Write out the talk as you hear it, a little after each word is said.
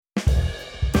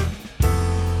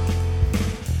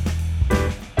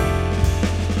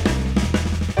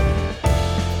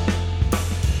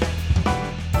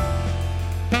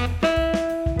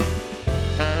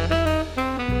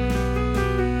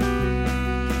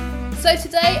So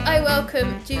today I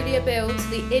welcome Julia Bill to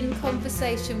the In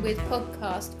Conversation With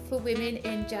podcast for women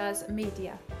in jazz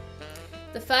media.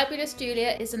 The fabulous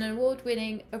Julia is an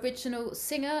award-winning original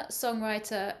singer,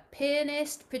 songwriter,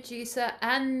 pianist, producer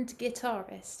and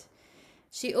guitarist.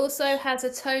 She also has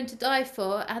a tone to die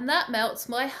for, and that melts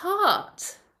my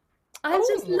heart. I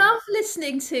just Oh, love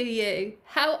listening to you.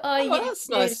 How are oh, you, that's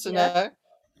nice to Julia? know.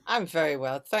 I'm very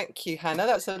well. Thank you, Hannah.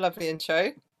 That's a lovely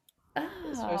intro.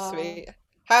 That's very Ah, sweet.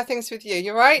 How are things with you?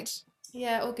 You right?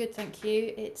 yeah, all good, thank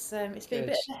you. It's been a Good.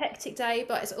 bit of a hectic day,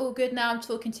 but it's all good now. I'm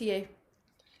talking to you.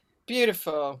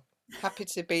 Beautiful. Happy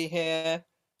to be here. And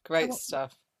Great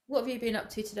stuff. what have you been up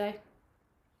to today?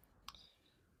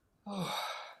 Oh,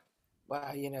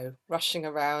 well, rushing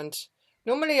around.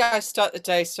 Normally I start the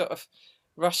day sort of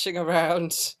rushing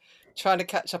around, trying to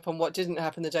catch up on what didn't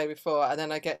happen the day before, and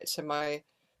then I get to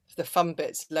the fun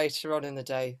bits later on in the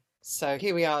day. So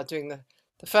here we are doing the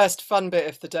first fun bit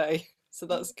of the day. So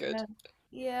that's good. Yeah.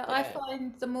 Yeah, I Yeah.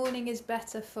 find the morning is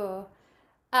better for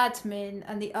admin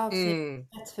and the afternoon Mm,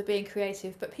 is better for being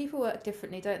creative, but people work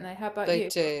differently, don't they? How about they you?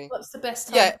 do. What's the best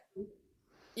time Yeah, for you?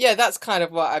 yeah, that's kind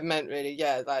of what I meant really.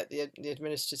 Yeah, like the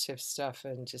administrative stuff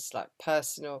and just like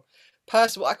personal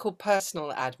what I call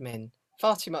personal admin.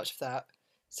 Far too much of that.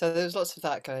 So there's lots of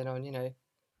that going on.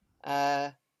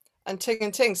 Uh and ting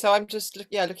and ting. So I'm just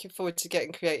looking forward to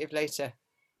getting creative later.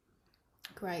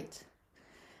 Great.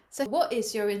 So what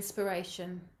is your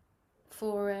inspiration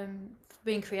for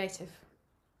being creative?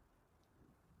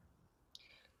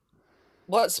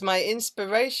 What's my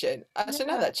inspiration? I don't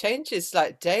know, Yeah. that changes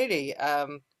like daily. I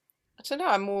don't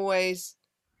know, I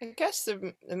guess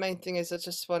the main thing is I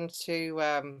just want to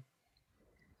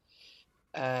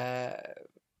uh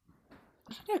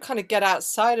kind of get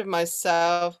outside of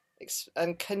myself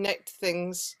and connect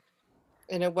things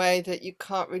in a way that you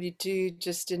can't really do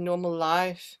just in normal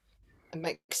life and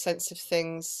make sense of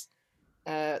things.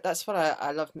 That's what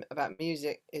I love about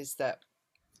music is that,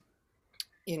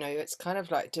 it's kind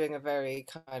of like doing a very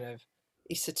kind of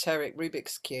esoteric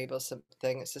Rubik's Cube or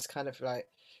something. It's just kind of like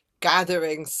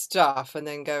gathering stuff and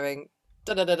then going,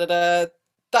 da da da da da,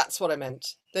 that's what I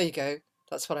meant. There you go.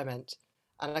 That's what I meant.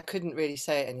 And I couldn't really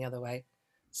say it any other way.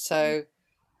 So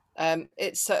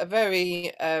it's a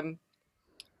very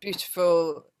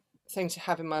beautiful thing to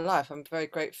have in my life. I'm very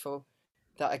grateful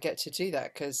that I get to do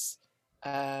that because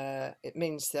it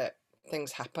means that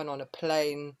things happen on a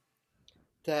plane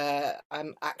that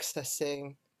I'm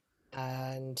accessing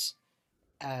and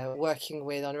working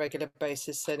with on a regular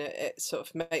basis, and it sort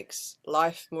of makes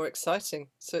life more exciting.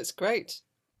 So it's great.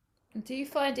 Do you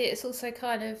find it's also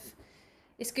kind of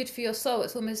it's good for your soul?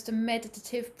 It's almost a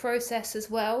meditative process as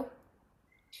well.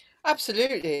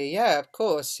 Absolutely, yeah, of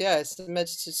course, yeah. It's the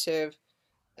meditative,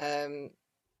 um,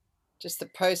 just the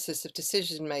process of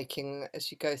decision making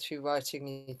as you go through writing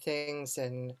new things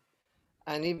and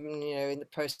even in the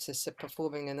process of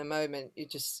performing in the moment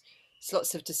it's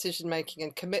lots of decision making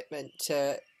and commitment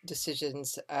to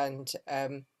decisions, and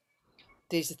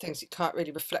these are things you can't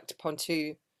really reflect upon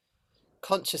too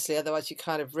consciously, otherwise you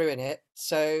kind of ruin it.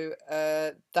 So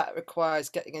that requires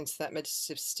getting into that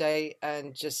meditative state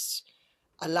and just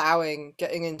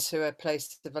getting into a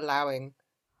place of allowing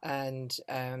and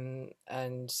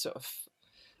sort of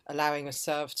allowing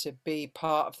yourself to be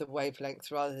part of the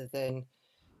wavelength rather than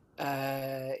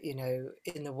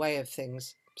in the way of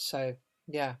things. So,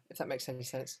 yeah, if that makes any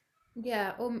sense.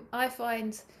 Yeah, I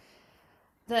find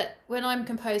that when I'm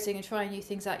composing and trying new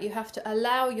things out, you have to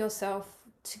allow yourself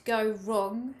to go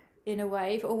wrong in a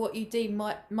way, or what you deem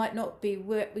might not be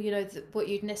what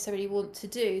you'd necessarily want to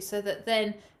do, so that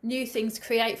then new things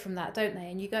create from that, don't they?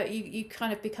 And you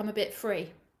kind of become a bit free.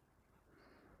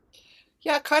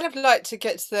 Yeah, I kind of like to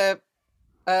get to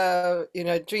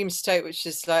the dream state, which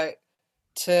is like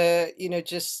to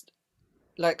just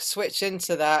like switch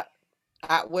into that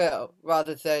at will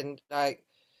rather than like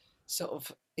sort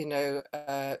of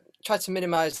try to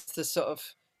minimize the sort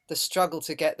of the struggle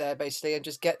to get there basically and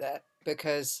just get there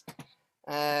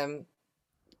um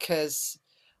because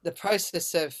the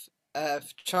process of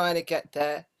trying to get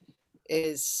there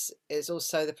is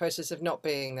also the process of not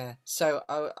being there. So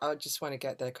I just want to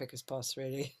get there quick as possible,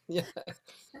 really. Yeah,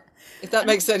 if that And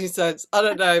makes any sense. I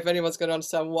don't know if anyone's going to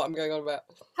understand what I'm going on about.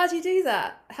 how do you do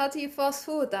that? How do you fast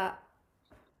forward that?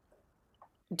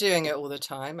 Doing it all the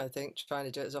time, I think, trying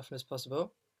to do it as often as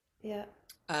possible, Yeah.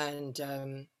 and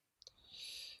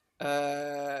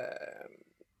uh,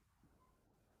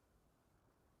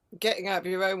 getting out of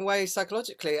your own way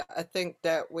psychologically. I think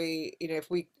that if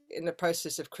we, in the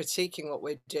process of critiquing what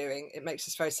we're doing, it makes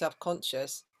us very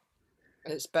self-conscious,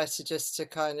 and it's better just to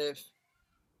kind of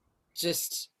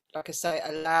just like I say,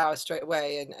 allow straight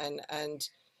away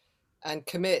and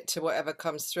commit to whatever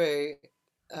comes through,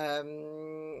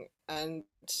 and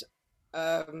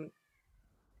um,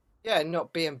 yeah,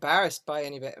 not be embarrassed by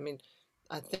any of it. I mean,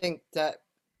 I think that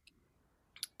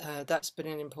that's been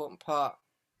an important part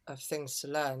of things to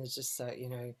learn, is just that,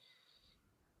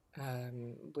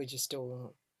 we're just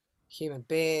all human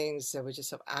beings, so we're just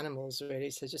sort of animals, really.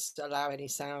 So just allow any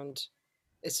sound.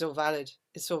 It's all valid.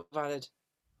 It's all valid.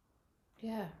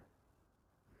 Yeah.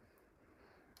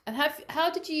 And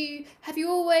have you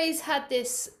always had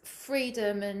this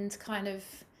freedom and kind of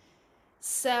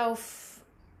self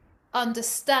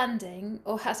understanding,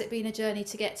 or has it been a journey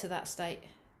to get to that state?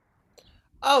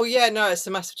 Oh yeah, no, it's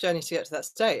a massive journey to get to that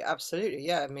state. Absolutely,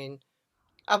 yeah. I mean,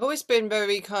 I've always been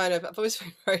very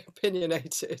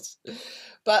opinionated,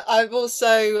 but I've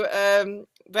also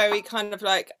very kind of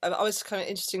like, I was kind of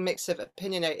interesting mix of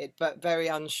opinionated but very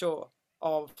unsure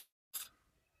of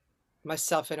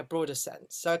myself in a broader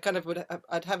sense. So I kind of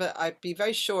I'd be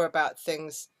very sure about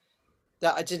things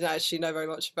that I didn't actually know very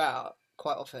much about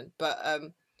quite often, but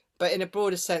in a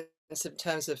broader sense in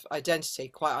terms of identity,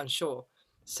 quite unsure.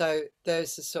 So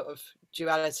there's a sort of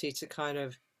duality to kind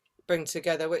of bring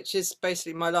together, which is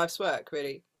basically my life's work,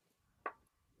 really.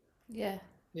 Yeah.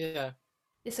 Yeah.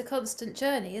 It's a constant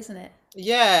journey, isn't it?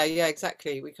 Yeah, yeah,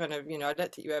 exactly. We kind of, I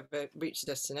don't think you ever reach a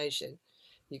destination.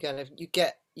 You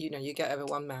get over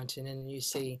one mountain and you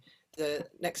see the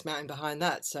next mountain behind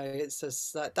that. So it's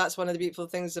just like, that's one of the beautiful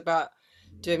things about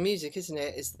doing music, isn't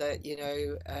it? Is that,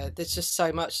 there's just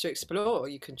so much to explore.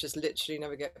 You can just literally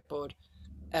never get bored,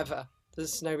 ever.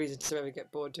 There's no reason to ever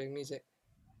get bored doing music.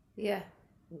 Yeah.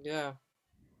 Yeah.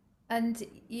 And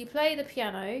you play the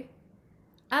piano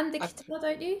and the I, guitar,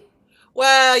 don't you?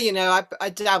 well, I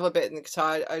dabble a bit in the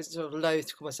guitar. I sort of loathe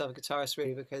to call myself a guitarist,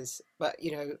 really, but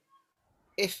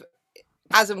if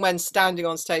as and when standing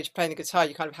on stage playing the guitar,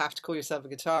 you kind of have to call yourself a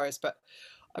guitarist. But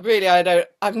I don't.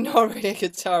 I'm not really a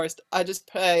guitarist. I just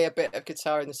play a bit of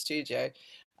guitar in the studio,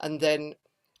 and then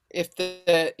if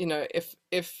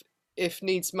if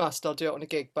needs must, I'll do it on a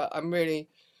gig. But I'm really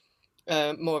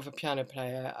more of a piano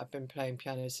player. I've been playing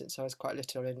piano since I was quite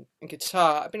little, and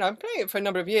guitar. I'm playing it for a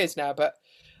number of years now, but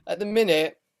at the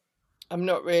minute I'm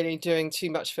not really doing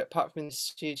too much of it apart from in the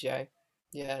studio.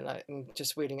 Yeah, like, and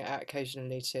just wheeling it out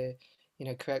occasionally to,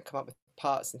 come up with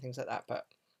parts and things like that. But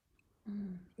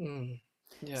Mm.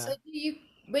 yeah. So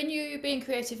when you're being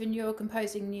creative and you're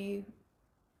composing new,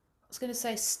 I was going to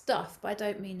say stuff, but I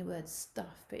don't mean the word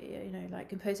stuff, but like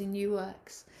composing new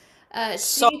works. Do you,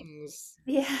 Songs.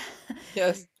 yeah.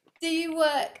 Yes. Do you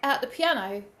work at the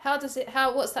piano?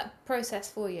 What's that process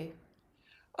for you?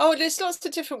 Oh, there's lots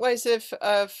of different ways of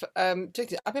doing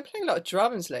it. I've been playing a lot of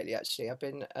drums lately, actually.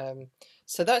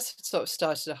 So that's sort of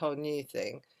started a whole new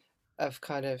thing of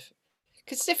kind of,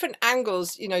 because different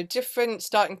angles, different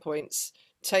starting points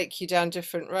take you down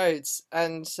different roads,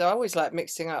 and so I always like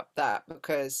mixing up that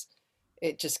because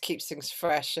it just keeps things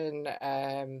fresh, and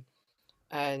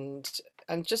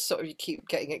just sort of you keep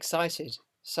getting excited.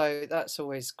 So that's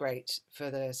always great for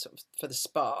the sort of for the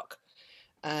spark.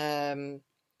 Um,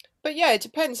 but yeah, it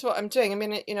depends what I'm doing. I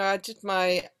mean, I did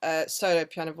my solo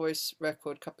piano voice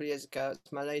record a couple of years ago.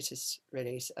 It's my latest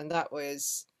release, and that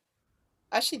was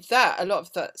actually that a lot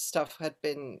of that stuff had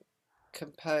been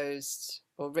composed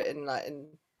or written like in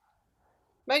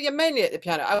mainly at the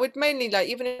piano. I would mainly, like,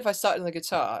 even if I started on the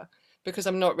guitar, because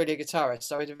I'm not really a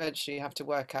guitarist, I would eventually have to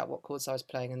work out what chords I was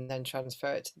playing and then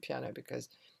transfer it to the piano, because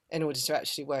in order to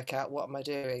actually work out what am I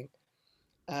doing.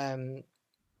 Um,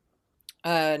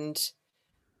 and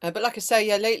but like I say,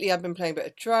 yeah, lately I've been playing a bit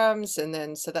of drums, and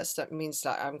then so that means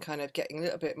that I'm kind of getting a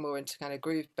little bit more into kind of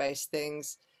groove-based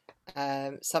things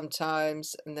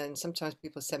sometimes, and then sometimes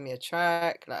people send me a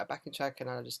track, like a backing track, and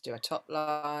I'll just do a top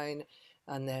line,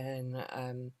 and then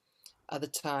other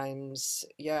times,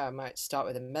 yeah, I might start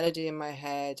with a melody in my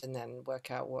head and then work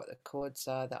out what the chords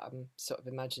are that I'm sort of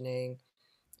imagining.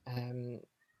 Um,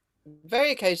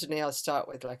 Very occasionally I'll start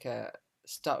with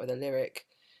a lyric,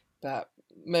 but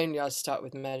mainly I'll start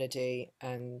with melody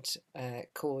and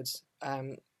chords.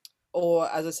 Or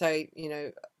as I say,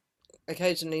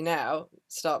 occasionally now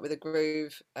start with a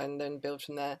groove and then build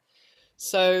from there.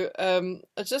 So I'm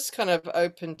just kind of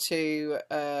open to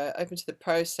the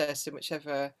process in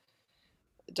whichever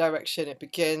direction it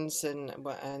begins, and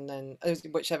then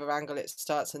whichever angle it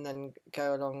starts, and then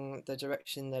go along the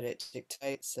direction that it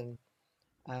dictates, and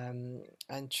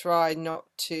try not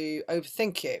to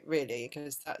overthink it, really,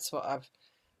 because that's what I've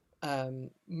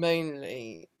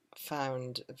mainly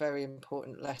found a very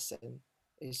important lesson,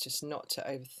 is just not to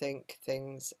overthink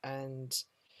things, and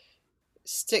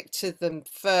stick to the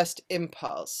first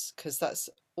impulse, because that's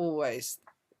always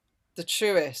the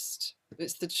truest.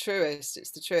 It's the truest.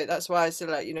 It's the truth. That's why I say,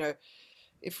 like,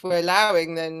 if we're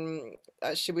allowing, then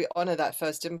actually we honor that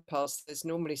first impulse. There's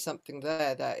normally something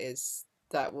there that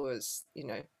was,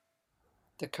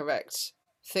 the correct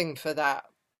thing for that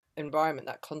environment,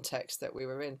 that context that we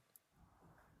were in.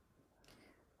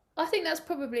 I think that's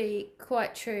probably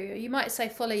quite true. You might say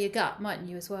follow your gut, mightn't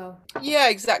you, as well? Yeah,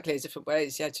 exactly. There's different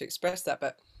ways, yeah, to express that,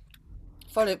 but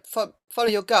follow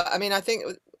your gut. I mean, I think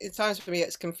at times for me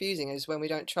it's confusing is when we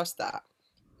don't trust that.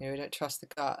 We don't trust the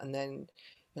gut, and then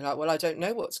you're like, well, I don't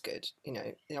know what's good.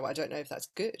 I don't know if that's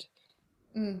good.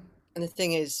 Mm. And the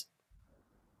thing is,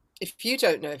 if you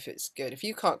don't know if it's good, if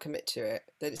you can't commit to it,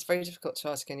 then it's very difficult to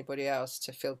ask anybody else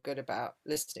to feel good about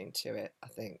listening to it, I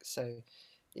think. So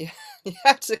you, you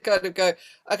have to kind of go,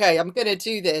 okay, I'm going to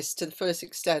do this to the fullest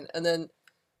extent. And then,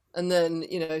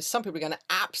 some people are going to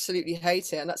absolutely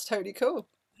hate it, and that's totally cool.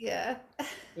 Yeah.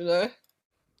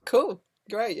 Cool.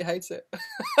 Great. You hate it.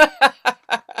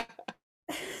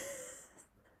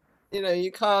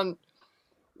 You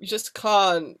just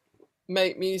can't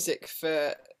make music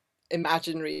for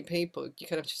imaginary people. You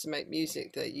kind of just make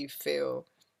music that you feel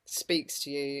speaks to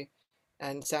you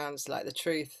and sounds like the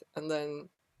truth, and then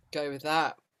go with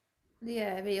that.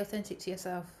 Yeah, be authentic to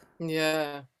yourself.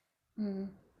 Yeah. Mm.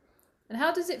 And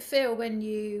how does it feel when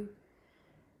you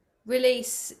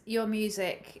release your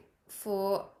music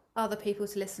for other people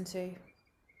to listen to?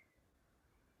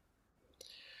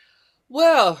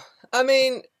 Well, I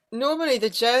mean, normally the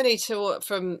journey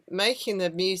from making the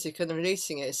music and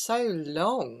releasing it is so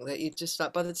long that you just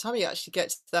like, by the time you actually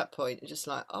get to that point, you're just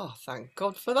like, oh, thank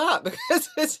God for that, because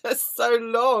it's just so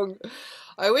long.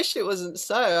 I wish it wasn't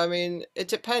so. I mean, it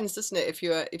depends, doesn't it?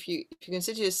 If you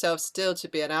consider yourself still to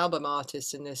be an album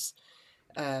artist in this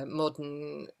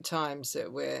modern times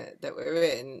that we're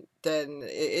in, then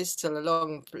it is still a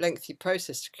long, lengthy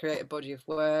process to create a body of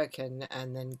work and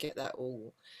then get that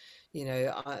all,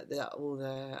 all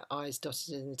the I's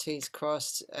dotted and the T's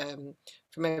crossed,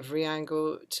 from every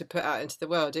angle to put out into the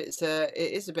world. It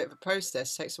is a bit of a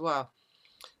process. Takes a while.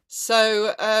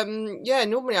 So yeah,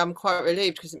 normally I'm quite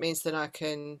relieved, because it means that I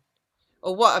can,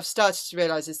 or what I've started to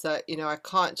realize is that I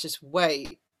can't just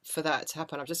wait for that to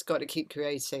happen. I've just got to keep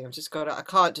creating. I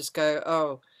can't just go,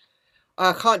 oh,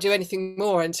 I can't do anything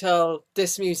more until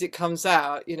this music comes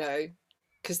out,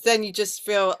 because then you just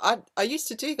feel, I used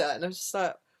to do that, and I'm just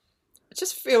like, I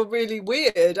just feel really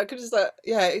weird. I could just like,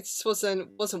 yeah, it just wasn't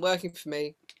working for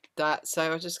me, that.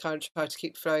 So I just kind of try to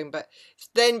keep flowing, but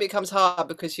then it becomes hard,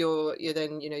 because you're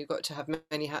then, you've got to have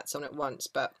many hats on at once.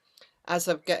 But as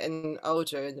I'm getting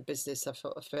older in the business, I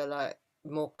feel like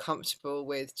more comfortable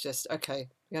with just, okay,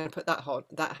 I'm going to put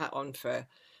that hat on for a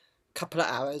couple of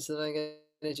hours, and I'm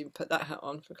going to put that hat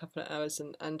on for a couple of hours,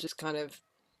 and just kind of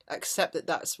accept that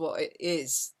that's what it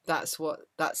is. That's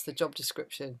the job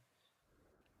description.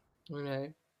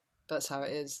 That's how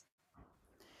it is.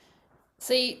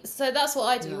 See, so that's what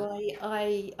I do. Yeah.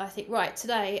 I think, right,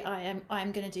 today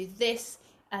I'm going to do this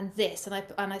and this,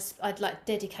 and I'd like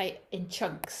dedicate in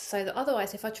chunks, so that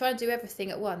otherwise, if I try and do everything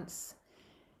at once,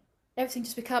 everything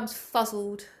just becomes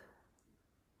fuzzled.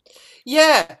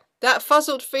 Yeah, that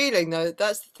fuzzled feeling though,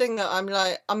 that's the thing that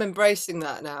I'm embracing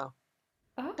that now.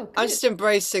 Oh, I'm good. just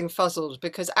embracing fuzzled,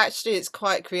 because actually it's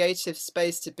quite creative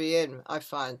space to be in, I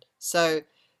find. So,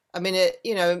 I mean,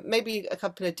 maybe a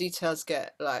couple of details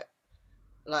get like,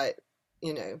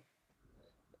 you know,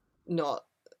 not,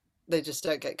 they just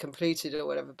don't get completed or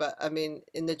whatever. But I mean,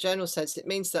 in the general sense, it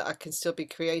means that I can still be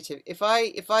creative. If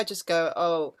I just go,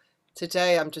 oh,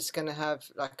 today I'm just going to have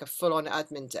like a full-on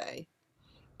admin day,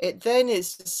 it then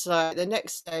is just like the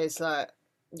next day is like,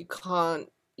 you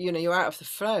can't, you're out of the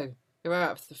flow. You're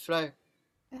out of the flow.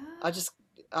 I Ah, just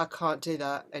I can't do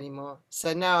that anymore.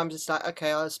 So now I'm just like,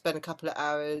 okay, I'll spend a couple of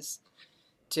hours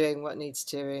doing what needs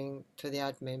doing for the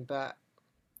admin, but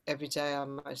every day I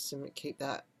might just keep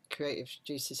that creative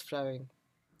juices flowing.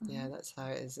 Yeah, mhm. that's how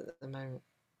it is at the moment.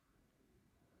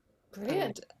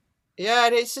 Brilliant. And yeah,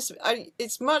 and it's just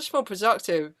it's much more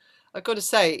productive. I've got to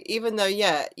say, even though,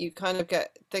 yeah, you kind of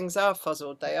get, things are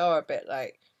fuzzled, they are a bit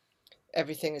like,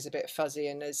 everything is a bit fuzzy,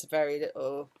 and there's very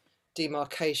little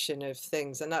demarcation of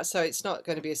things, and that's, so it's not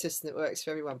going to be a system that works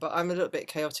for everyone. But I'm a little bit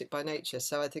chaotic by nature,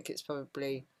 so I think it's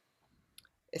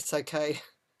okay.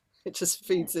 It just Yeah.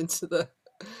 feeds into the,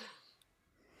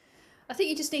 I think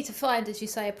you just need to find, as you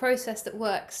say, a process that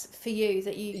works for you,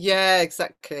 that yeah,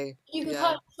 exactly, you can kind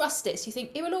yeah, of trust it, so you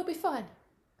think it will all be fine.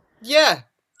 yeah,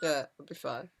 yeah, it'll be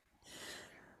fine.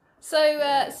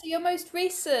 So your most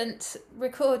recent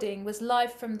recording was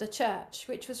live from the church,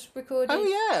 which was Oh recorded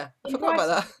yeah, I in forgot Brighton,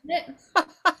 about wasn't it? that.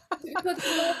 Was it recorded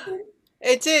in Brighton?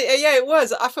 It did. Yeah, it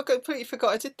was. I forgot, completely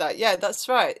forgot I did that. Yeah, that's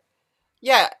right.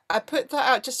 Yeah, I put that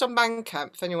out just on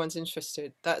Bandcamp if anyone's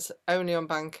interested. That's only on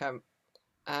Bandcamp.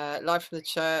 Live from the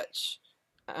church,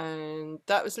 and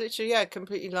that was literally, yeah,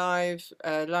 completely live,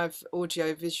 live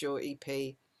audio visual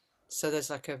EP. So there's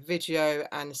like a video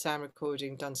and a sound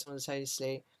recording done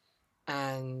simultaneously,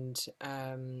 and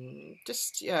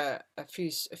just yeah, a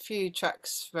few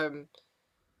tracks from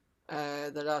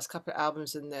the last couple of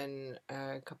albums, and then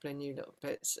a couple of new little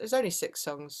bits. There's only 6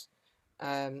 songs,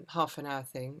 half an hour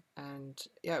thing, and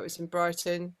yeah, it was in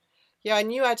Brighton. Yeah, I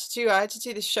knew I had to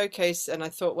do this showcase, and I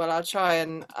thought, well, I'll try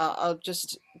and I'll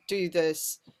just do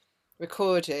this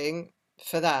recording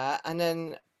for that, and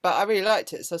then, but I really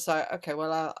liked it, so I was like, okay,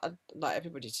 well, I'd like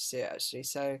everybody to see it actually,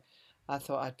 so I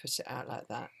thought I'd put it out like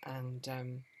that, and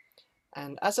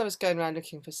as I was going around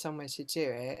looking for somewhere to do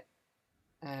it,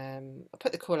 I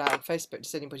put the call out on Facebook.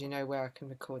 Does anybody know where I can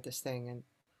record this thing?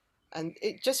 And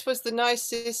it just was the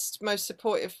nicest, most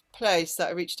supportive place that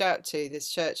I reached out to.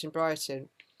 This church in Brighton,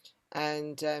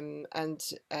 and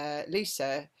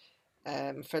Lisa,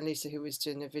 friend Lisa, who was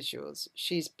doing the visuals.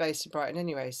 She's based in Brighton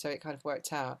anyway, so it kind of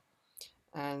worked out.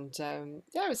 And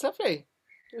yeah, it was lovely.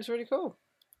 It was really cool.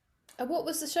 And what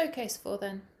was the showcase for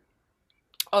then?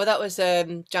 Oh, that was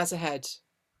Jazz Ahead.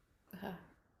 Uh-huh.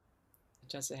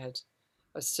 Jazz Ahead.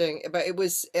 I was doing, but it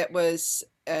was.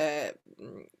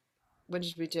 When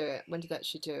did we do it? When did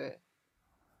she do it?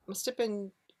 Must have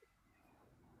been.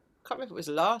 Can't remember if it was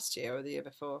last year or the year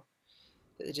before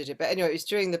that they did it. But anyway, it was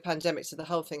during the pandemic, so the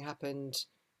whole thing happened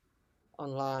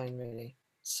online, really.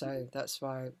 So that's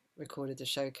why I recorded the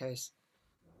showcase,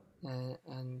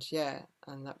 and yeah,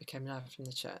 and that became live from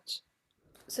the church.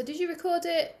 So did you record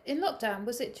it in lockdown?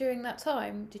 Was it during that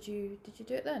time? Did you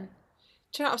do it then?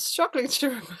 Do you know, I'm struggling to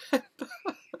remember.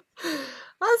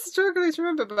 I'm struggling to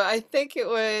remember, but I think it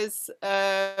was.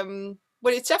 Well,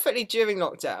 it's definitely during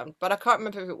lockdown, but I can't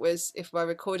remember if I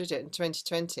recorded it in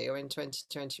 2020 or in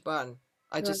 2021.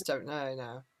 I Right. just don't know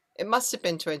now. It must have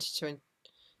been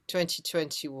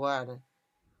 2021.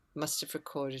 Must have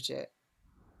recorded it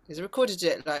because I recorded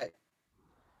it like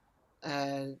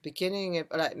beginning of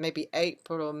like maybe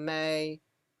April or May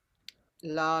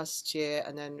last year,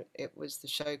 and then it was the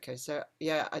showcase. So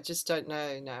yeah, I just don't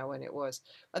know now when it was.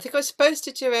 I think I was supposed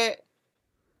to do it.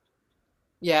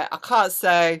 Yeah, I can't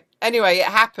say. Anyway, it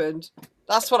happened.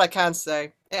 That's what I can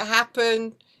say. It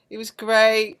happened. It was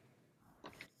great.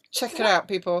 Check it What? out,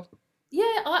 people.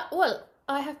 Yeah,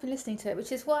 I have been listening to it,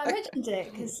 which is why I mentioned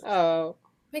it Oh,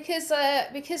 because I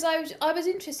was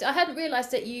interested. I hadn't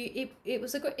realised that it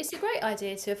was it's a great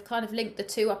idea to have kind of linked the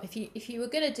two up. If you were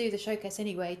going to do the showcase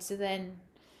anyway, to then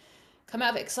come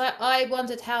out of it, because I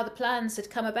wondered how the plans had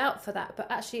come about for that,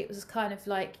 but actually it was kind of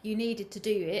like you needed to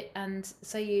do it, and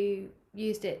so you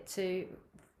used it to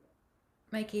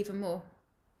make even more,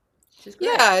 which is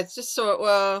great. yeah. I just thought,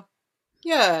 well,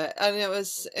 yeah, and it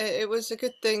was a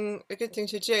good thing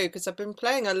to do because I've been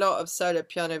playing a lot of solo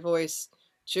piano voice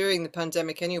during the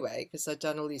pandemic anyway because I'd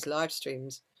done all these live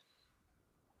streams,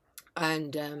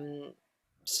 and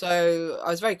so I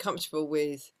was very comfortable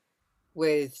with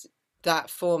that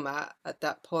format at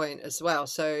that point as well.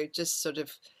 So it just sort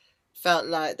of felt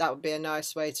like that would be a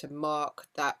nice way to mark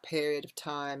that period of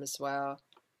time as well.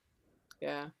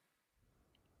 Yeah.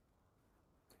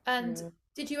 And Yeah.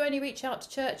 did you only reach out to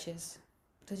churches,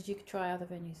 or did you try other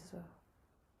venues as well?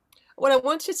 Well, I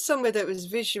wanted somewhere that was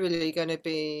visually going to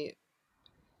be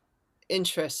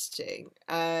interesting,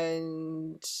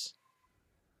 and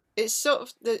it's sort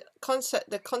of the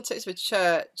context of a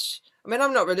church. I mean,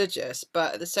 I'm not religious,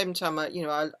 but at the same time, I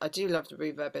do love the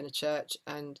reverb in a church,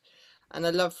 and I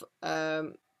love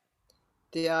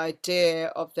the idea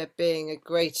of there being a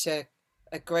greater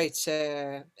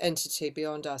entity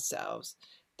beyond ourselves,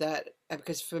 that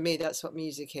because for me that's what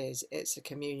music is. It's a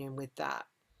communion with that.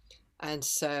 And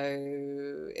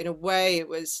so in a way it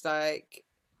was like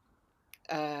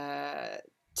uh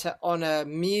to honor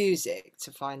music,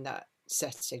 to find that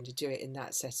setting, to do it in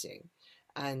that setting,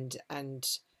 and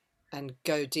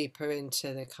go deeper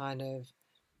into the kind of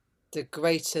the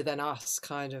greater than us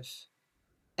kind of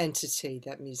entity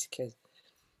that music is.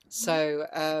 So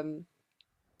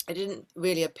it didn't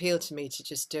really appeal to me to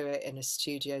just do it in a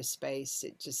studio space.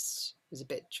 It just was a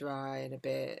bit dry and a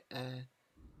bit,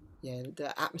 yeah,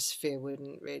 the atmosphere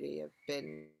wouldn't really have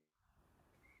been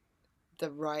the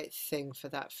right thing for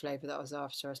that flavour that I was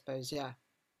after, I suppose. Yeah.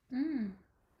 Mm.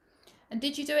 And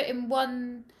did you do it in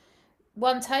one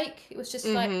take? It was just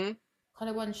like Mm-hmm. kind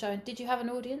of one show. And did you have an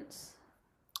audience?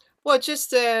 Well,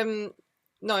 just no,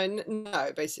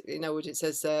 basically no audience.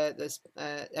 There's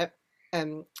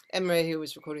Emery, who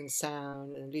was recording the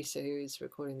sound, and Lisa, who is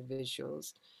recording the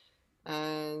visuals,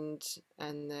 and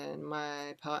then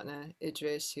my partner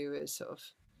Idris, who was sort of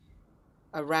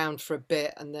around for a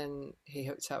bit, and then he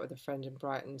hooked up with a friend in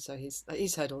Brighton, so he's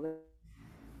heard all this.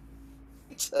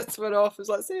 Just went off. I was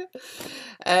like, see ya.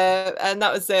 And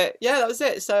that was it. Yeah, that was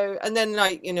it. So, and then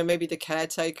like, maybe the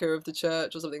caretaker of the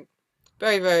church or something.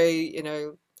 Very, very,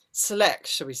 select,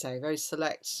 shall we say, very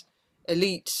select,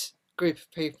 elite group of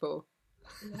people.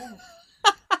 Yeah.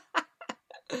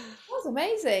 That was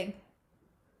amazing.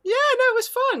 Yeah, no, it was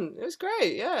fun. It was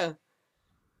great. Yeah.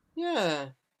 Yeah.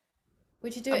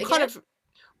 Would you do I'm it kind again? of,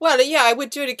 well, yeah, I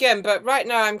would do it again, but right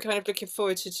now I'm kind of looking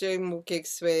forward to doing more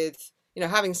gigs with,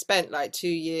 having spent like 2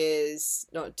 years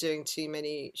not doing too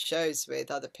many shows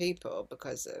with other people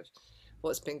because of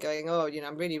what's been going on.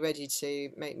 I'm really ready to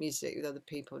make music with other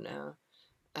people now,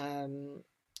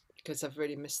 because I've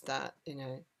really missed that,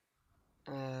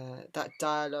 that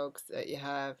dialogue that you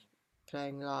have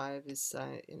playing live is,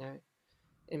 an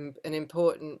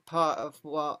important part of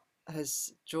what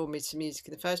has drawn me to music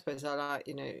in the first place. I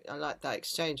like that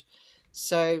exchange.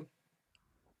 So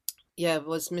yeah,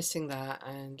 was missing that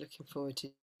and looking forward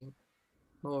to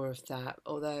more of that.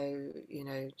 Although,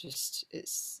 just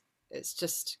it's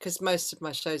just because most of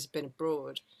my shows have been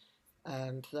abroad,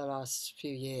 for the last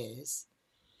few years.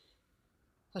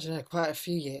 I don't know, quite a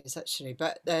few years actually.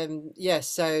 But yeah,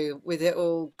 so with it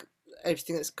all,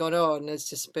 everything that's gone on, there's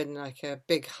just been like a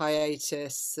big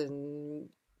hiatus and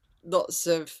lots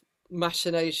of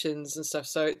machinations and stuff.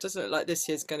 So it doesn't look like this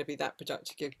year's going to be that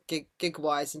productive gig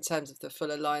wise in terms of the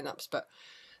fuller lineups. But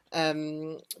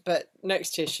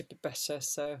next year should be better.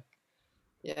 So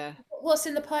yeah. What's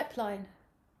in the pipeline?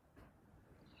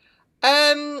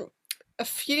 Um, a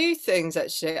few things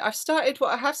actually.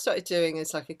 What I have started doing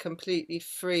is like a completely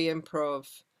free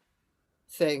improv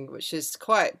thing, which is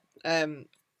quite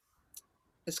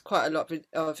there's quite a lot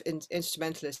of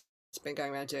instrumentalists been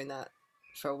going around doing that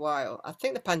for a while. I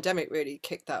think the pandemic really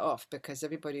kicked that off because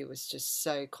everybody was just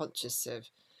so conscious of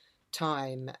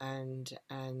time and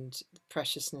the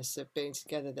preciousness of being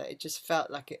together that it just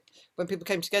felt like it when people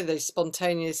came together they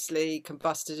spontaneously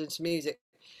combusted into music,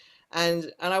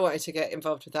 and I wanted to get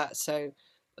involved with that, so I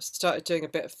started doing a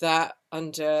bit of that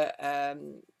under a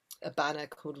banner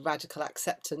called Radical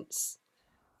Acceptance,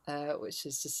 which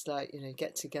is just like,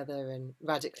 get together and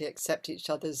radically accept each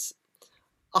other's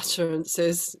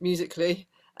utterances musically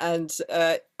and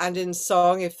in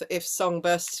song if song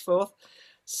bursts forth.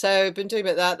 So I've been doing a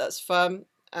bit of that. That's fun,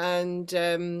 and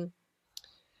a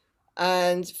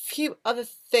few other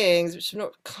things which I'm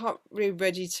not can't really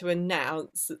ready to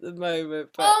announce at the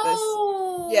moment. But there's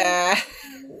Oh, yeah,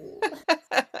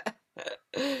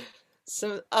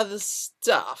 some other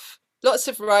stuff. Lots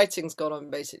of writing's gone on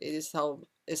basically this whole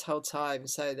time.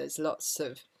 So there's lots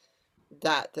of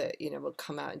that will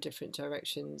come out in different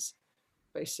directions,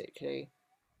 basically.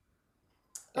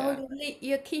 oh, Yeah.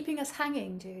 you're keeping us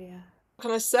hanging, Julia. What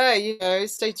can I say?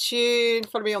 Stay tuned,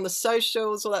 follow me on the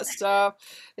socials, all that stuff,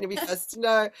 and you'll be first to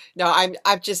know. No, I'm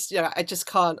just, I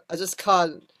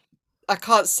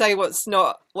can't say what's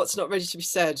not ready to be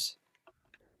said.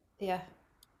 Yeah.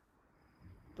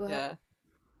 Well, Yeah.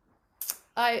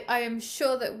 I am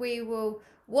sure that we will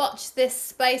watch this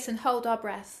space and hold our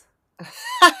breath.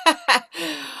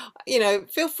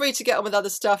 Feel free to get on with other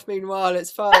stuff meanwhile,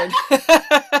 it's fine.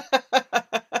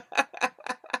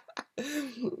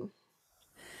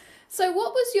 So,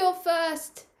 what was your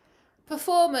first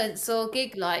performance or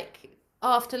gig like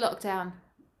after lockdown?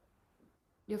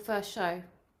 Your first show?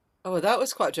 Oh, that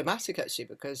was quite dramatic actually,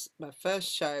 because my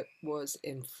first show was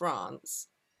in France,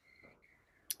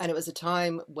 and it was a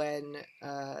time when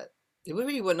we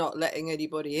really were not letting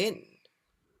anybody in.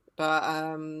 But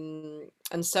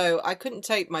and so I couldn't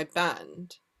take my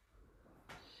band,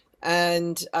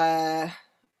 and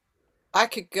I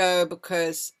could go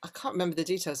because I can't remember the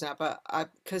details now, but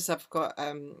because I've got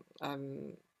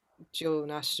dual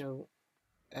national,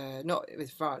 not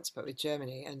with France but with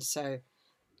Germany, and so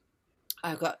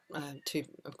I've got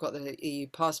I've got the EU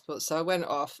passport, so I went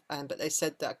off, but they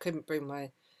said that I couldn't bring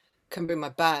my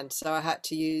band, so I had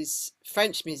to use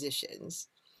French musicians,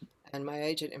 and my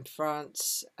agent in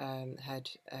France had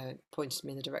pointed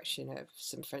me in the direction of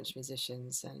some French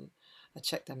musicians, and I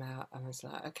checked them out and was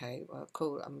like, okay, well,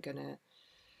 cool, I'm gonna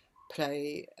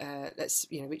play. Let's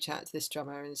reach out to this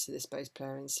drummer and to this bass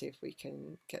player and see if we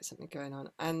can get something going on.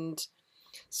 And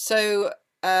so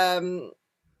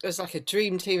it was like a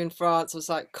dream team in France. I was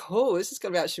like, cool, this is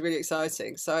going to be actually really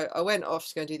exciting. So I went off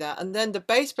to go and do that. And then the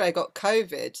bass player got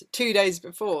COVID 2 days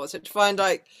before. So to find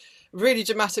like really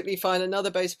dramatically find another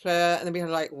bass player, and then we had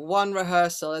like one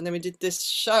rehearsal, and then we did this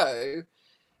show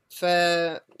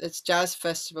for this jazz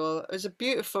festival. It was a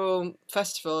beautiful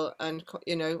festival, and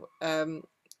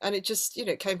and it just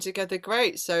came together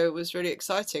great. So it was really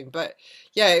exciting. But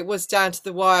yeah, it was down to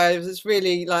the wire. It was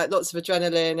really like lots of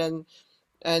adrenaline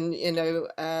and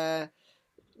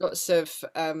lots of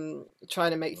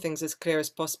trying to make things as clear as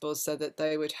possible so that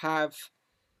they would have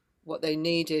what they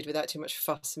needed without too much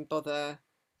fuss and bother.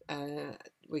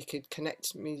 We could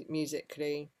connect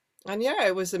musically, and yeah,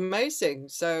 it was amazing.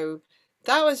 So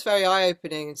that was very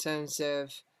eye-opening in terms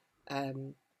of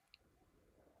um,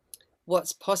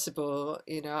 what's possible.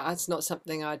 That's not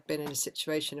something I'd been in a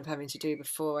situation of having to do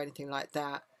before, or anything like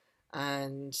that.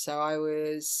 And so I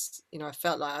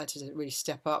felt like I had to really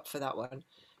step up for that one,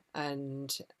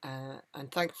 and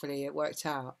thankfully it worked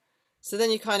out. So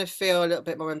then you kind of feel a little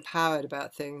bit more empowered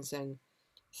about things, and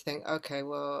think, okay,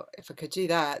 well, if I could do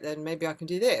that, then maybe I can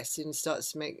do this, and start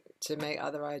to make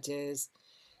other ideas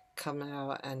come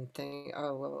out, and think,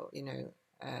 oh well,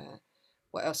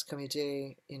 what else can we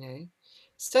do?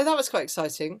 So that was quite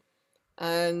exciting,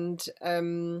 and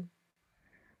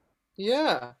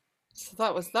yeah, so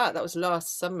that was that. That was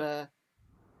last summer,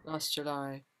 last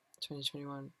July,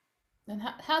 2021. And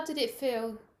how did it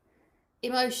feel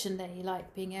emotionally,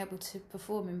 like being able to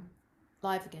perform in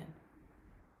live again?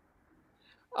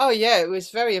 Oh yeah, it was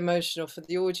very emotional for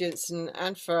the audience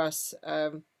and for us.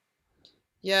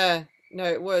 Yeah, no,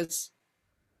 it was.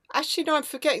 Actually, no, I'm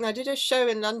forgetting. I did a show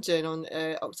in London on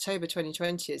October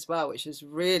 2020 as well, which was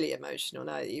really emotional.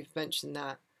 Now that you've mentioned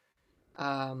that,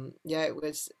 yeah, it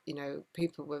was.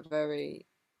 People were very.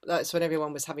 That's when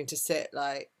everyone was having to sit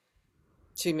like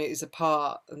 2 meters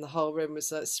apart, and the whole room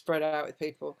was like spread out with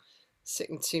people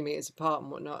sitting 2 meters apart and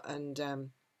whatnot,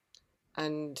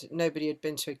 and nobody had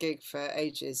been to a gig for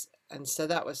ages, and so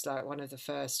that was like one of the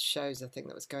first shows I think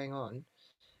that was going on,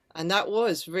 and that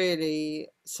was really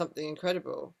something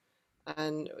incredible,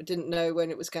 and didn't know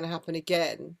when it was going to happen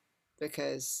again,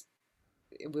 because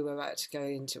we were about to go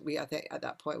into I think at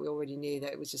that point we already knew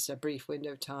that it was just a brief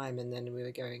window of time, and then we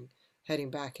were heading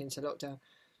back into lockdown.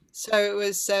 So it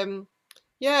was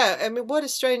yeah, I mean, what a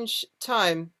strange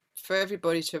time for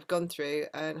everybody to have gone through,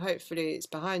 and hopefully it's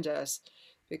behind us,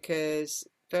 because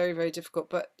very, very difficult.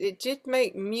 But it did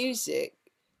make music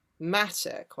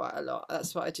matter quite a lot.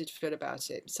 That's what I did feel about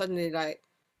it. Suddenly, like,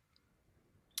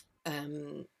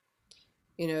 um,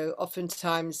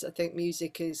 oftentimes I think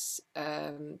music is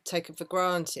taken for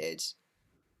granted,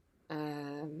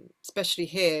 especially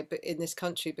here, but in this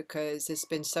country, because there's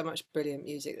been so much brilliant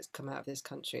music that's come out of this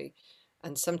country.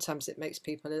 And sometimes it makes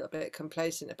people a little bit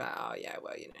complacent about, oh, yeah,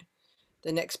 well,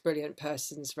 the next brilliant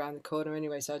person's around the corner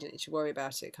anyway, so I don't need to worry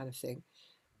about it, kind of thing.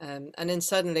 And then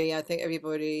suddenly, I think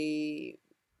everybody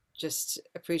just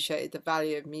appreciated the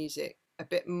value of music a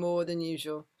bit more than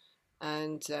usual,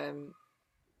 and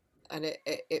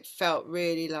it felt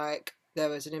really like there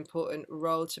was an important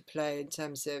role to play in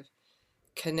terms of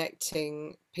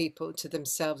connecting people to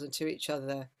themselves and to each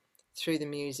other through the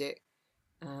music.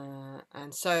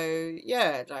 And so,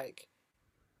 yeah, like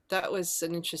that was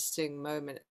an interesting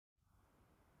moment.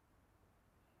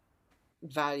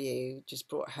 Value just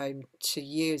brought home to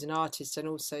you as an artist, and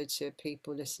also to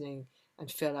people listening, and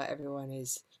feel like everyone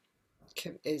is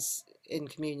in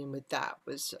communion with that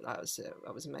was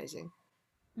amazing.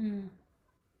 Mm.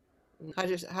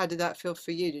 How did that feel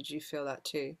for you? Did you feel that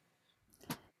too?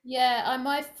 Yeah,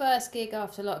 my first gig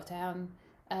after lockdown,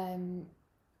 um,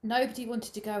 nobody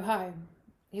wanted to go home.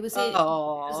 It was it,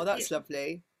 Oh, that's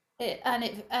lovely.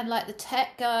 and like the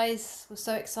tech guys were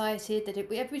so excited that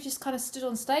everybody just kind of stood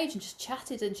on stage and just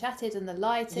chatted and chatted, and the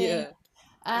lighting, Yeah,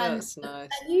 and that's nice.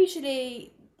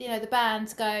 usually the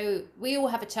bands go, we all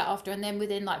have a chat after, and then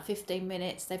within like 15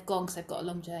 minutes they've gone because they've got a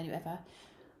long journey or whatever.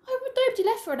 Nobody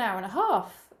left for an hour and a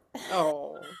half.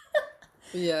 Oh,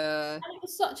 yeah, And it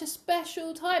was such a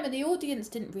special time, and the audience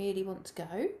didn't really want to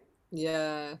go.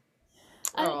 yeah.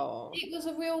 And Oh, it was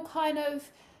a real kind of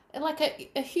like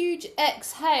a huge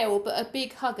exhale, but a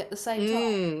big hug at the same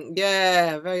time.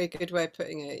 yeah, very good way of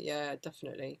putting it. Yeah,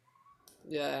 definitely.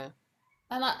 Yeah.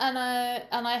 And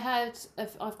I had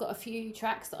I've got a few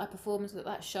tracks that I performed at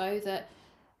that show that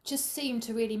just seem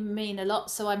to really mean a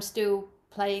lot. So I'm still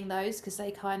playing those because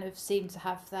they kind of seem to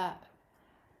have that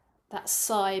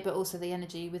sigh, but also the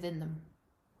energy within them.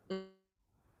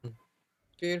 Mm,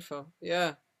 beautiful.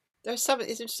 Yeah. There's something,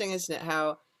 it's interesting, isn't it,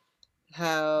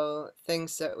 how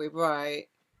things that we write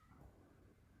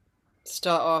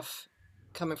start off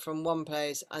coming from one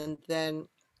place, and then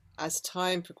as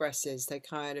time progresses they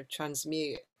kind of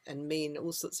transmute and mean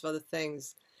all sorts of other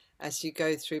things as you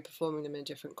go through performing them in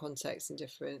different contexts and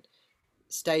different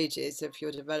stages of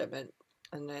your development,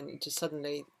 and then you just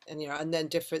suddenly, and and then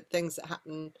different things that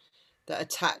happen that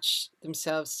attach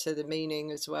themselves to the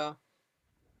meaning as well.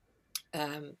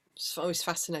 It's always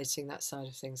fascinating, that side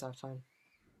of things, I find.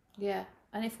 Yeah.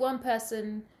 And if one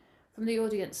person from the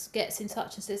audience gets in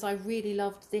touch and says, I really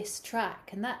loved this track,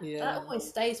 and that Yeah. always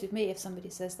stays with me if somebody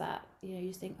says that.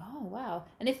 You think, oh wow.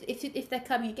 And if they're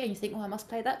coming again, you think, oh, I must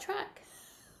play that track.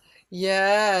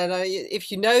 Yeah, like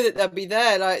if you know that they'll be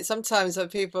there, like sometimes when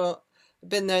people have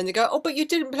been there and they go, "Oh, but you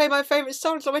didn't play my favorite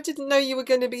song, so I didn't know you were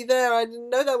going to be there. I didn't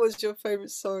know that was your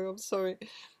favorite song. I'm sorry."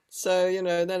 So,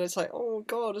 then it's like, "Oh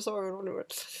God, sorry."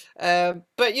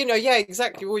 But yeah,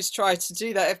 exactly. We always try to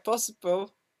do that if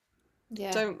possible,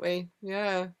 Yeah. don't we?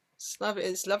 Yeah.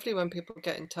 It's lovely when people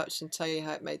get in touch and tell you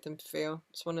how it made them feel.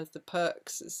 It's one of the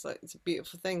perks. It's like it's a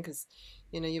beautiful thing because,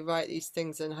 you write these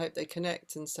things and hope they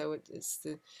connect, and so it's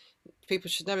the people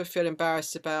should never feel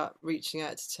embarrassed about reaching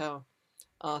out to tell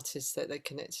artists that they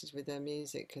connected with their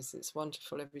music, because it's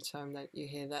wonderful every time that you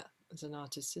hear that as an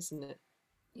artist, isn't it?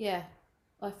 Yeah.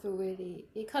 I feel really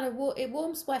it kind of it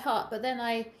warms my heart, but then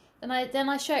I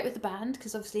share it with the band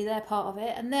because obviously they're part of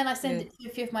it, and then I send Yeah, it to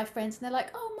a few of my friends, and they're like,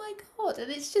 "Oh my God!"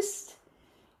 And it's just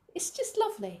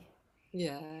lovely.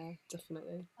 yeah,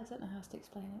 definitely. I don't know how to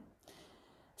explain it.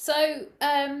 So,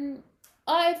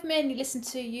 I've mainly listened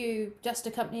to you just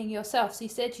accompanying yourself. So you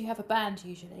said you have a band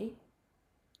usually.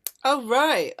 Oh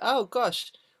right. Oh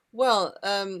gosh. Well,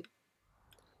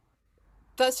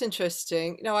 that's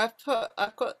interesting. I've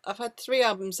had 3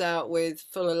 albums out with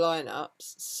fuller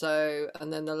lineups. So,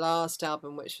 and then the last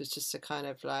album, which was just a kind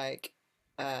of like,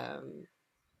 um,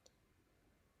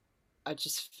 I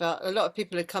just felt a lot of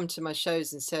people had come to my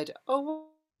shows and said, "Oh,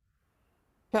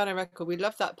 piano record, we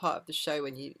love that part of the show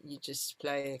when you just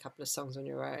play a couple of songs on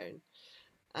your own."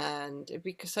 And it'd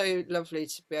be so lovely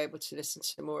to be able to listen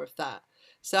to more of that.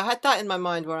 So I had that in my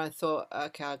mind where I thought,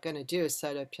 okay, I'm going to do a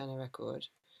solo piano record.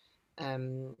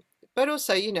 Um, but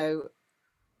also,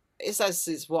 it's as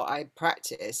is what I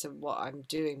practice and what I'm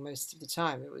doing most of the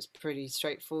time. It was pretty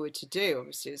straightforward to do,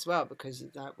 obviously, as well, because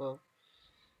of that, well,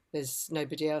 there's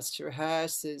nobody else to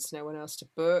rehearse, there's no one else to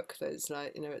book, there's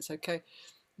like, it's okay,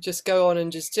 just go on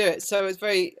and just do it. So it's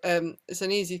it's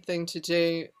an easy thing to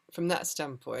do from that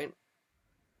standpoint.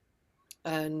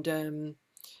 And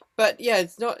but yeah,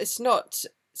 it's not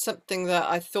something that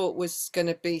I thought was going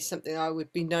to be something I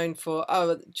would be known for.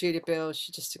 Oh, Julia Bill,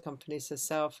 she just accompanies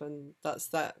herself, and that's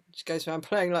that. She goes around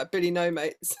playing like Billy No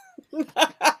Mates.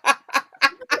 I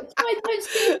don't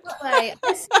see it that way.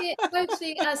 I see it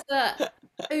mostly as that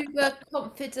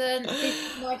overconfident. This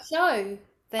is my show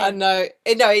I thing. know,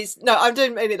 no, it's no, I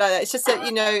don't mean it like that. It's just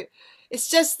that it's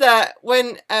just that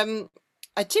when I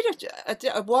did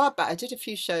a while back, I did a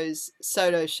few shows,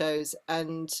 solo shows,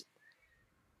 and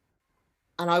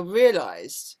I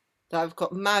realised that I've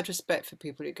got mad respect for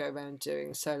people who go around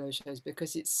doing solo shows,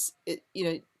 because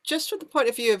just from the point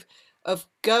of view of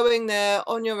going there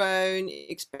on your own,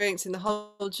 experiencing the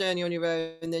whole journey on your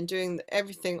own, and then doing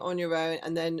everything on your own,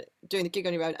 and then doing the gig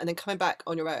on your own, and then coming back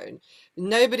on your own,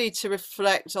 nobody to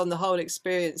reflect on the whole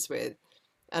experience with.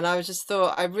 And I just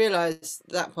thought, I realised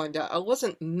at that point that I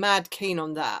wasn't mad keen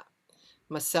on that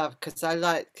myself, because I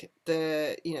like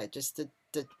just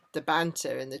the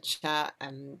banter and the chat,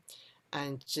 and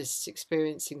just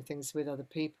experiencing things with other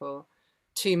people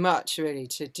too much really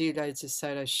to do loads of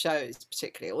solo shows,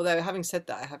 particularly. Although having said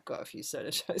that, I have got a few solo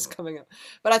shows coming up,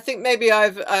 but I think maybe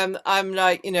I'm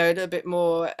like a little bit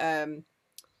more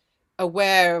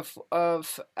aware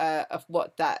of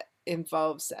what that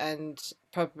involves, and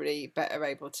probably better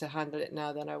able to handle it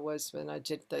now than I was when I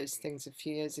did those things a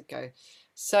few years ago.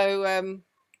 So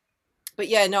but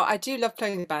yeah, no, I do love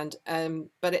playing the band,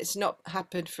 but it's not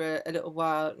happened for a little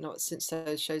while, not since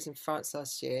those shows in France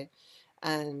last year,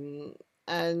 um,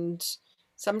 and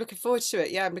so I'm looking forward to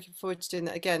it. Yeah, I'm looking forward to doing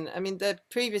that again. I mean, the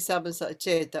previous albums that I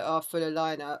did that are full of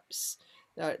lineups,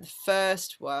 the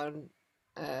first one,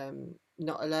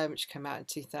 Not Alone, which came out in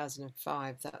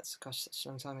 2005. That's, gosh, such a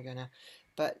long time ago now,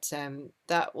 but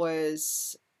that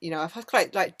was, I've had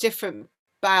quite like different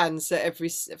bands at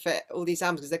for all these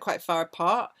albums, because they're quite far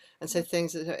apart, and so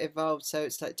things that have evolved. So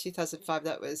it's like 2005,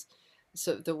 that was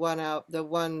sort of the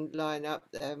one lineup,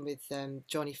 with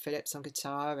Johnny Phillips on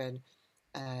guitar, and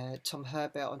Tom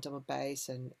Herbert on double bass,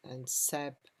 and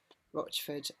Seb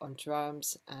Rochford on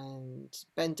drums, and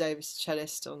Ben Davis,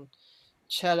 cellist, on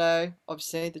cello,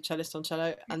 obviously the cellist on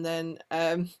cello, and then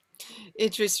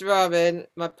Idris Rahman,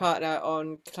 my partner,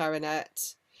 on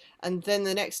clarinet. And then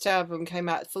the next album came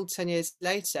out full 10 years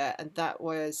later, and that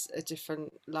was a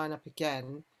different lineup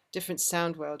again, different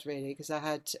sound world really, because I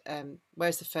had,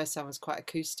 whereas the first album was quite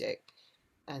acoustic,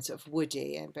 and sort of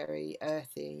woody and very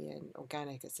earthy and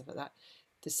organic and stuff like that.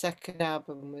 The second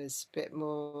album was a bit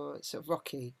more sort of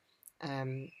rocky.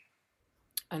 And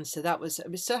so that was,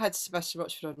 we still had Sebastian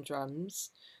Rochford on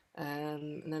drums.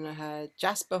 And then I had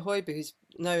Jasper Hoiber, who's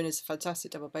known as a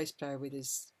fantastic double bass player with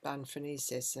his band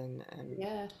Phronesis,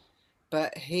 Yeah.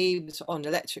 but he was on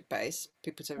electric bass.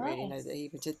 People don't really know Nice. that he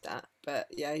even did that, but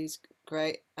yeah, he's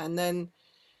great. And then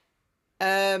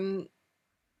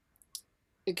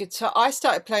the guitar, I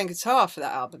started playing guitar for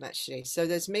that album actually. So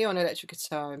there's me on electric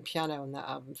guitar and piano on that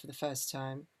album for the first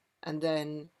time, and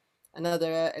then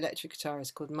another electric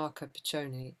guitarist called Marco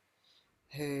Piccioni,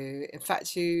 who in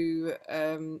fact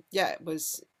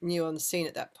was new on the scene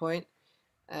at that point.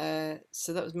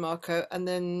 So that was Marco, and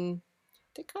then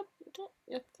I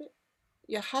think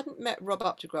I hadn't met Rob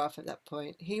Updegraff at that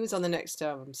point. He was on the next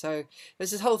album, so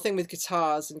there's this whole thing with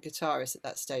guitars and guitarists at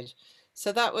that stage.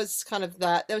 So that was kind of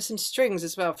that. There were some strings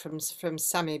as well from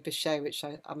Sammy Bichet, which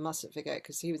I mustn't forget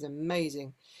because he was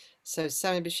amazing. So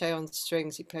Sammy Bichet on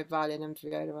strings, he played violin and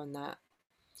viola on that.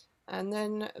 And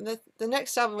then the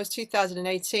next album was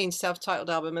 2018, self-titled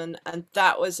album, and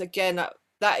that was again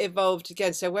that evolved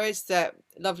again. So whereas the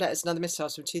Love Letters and Other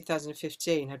Missiles from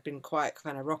 2015 had been quite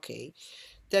kind of rocky,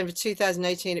 then for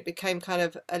 2018 it became kind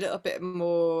of a little bit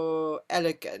more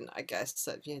elegant, I guess.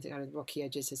 So, you know, the kind of rocky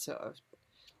edges had sort of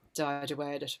died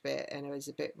away a little bit, and it was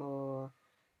a bit more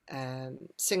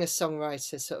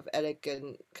singer-songwriter sort of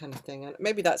elegant kind of thing. And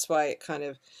maybe that's why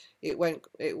it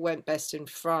went best in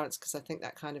France, because I think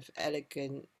that kind of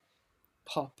elegant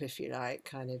pop, if you like,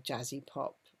 kind of jazzy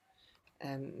pop,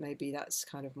 maybe that's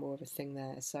kind of more of a thing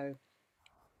there. So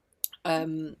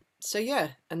yeah,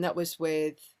 and that was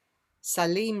with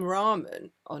Salim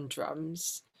Rahman on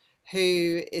drums,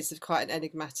 who is quite an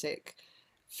enigmatic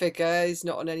figure. He's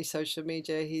not on any social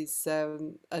media. He's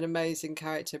an amazing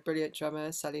character, brilliant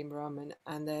drummer, Salim Rahman.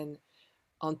 And then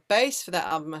on bass for that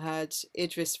album, I had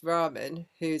Idris Rahman,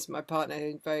 who's my partner,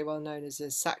 who's very well known as a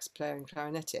sax player and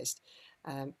clarinetist,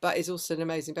 but is also an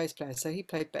amazing bass player. So he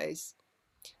played bass.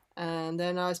 And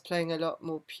then I was playing a lot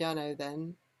more piano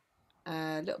then,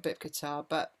 a little bit of guitar,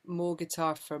 but more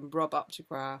guitar from Rob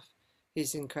Updegraff.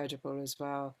 He's incredible as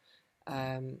well.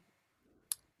 And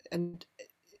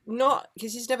not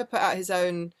because he's never put out his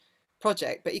own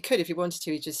project, but he could if he wanted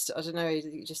to. He just, I don't know,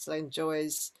 he just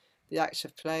enjoys the act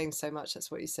of playing so much. That's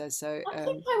what he says. So I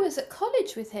think I was at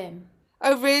college with him.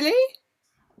 oh really?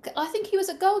 I think he was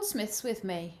at Goldsmiths with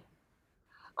me.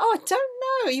 Oh, I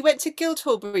don't know. You went to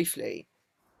Guildhall briefly.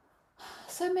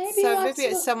 So maybe So I maybe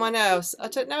sort it's of, someone else. I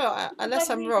don't know, unless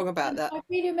I'm wrong about that. I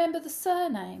really remember the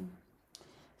surname.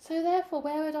 So therefore,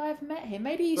 where would I have met him?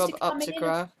 Maybe he used to Rob come in,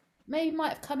 Updegraff. maybe he might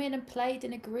have come in and played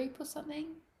in a group or something.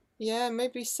 Yeah,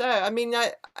 maybe so. I mean,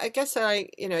 I guess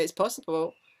it's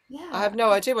possible. I Yeah. have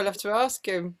no idea. We'll have to ask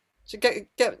him. Should get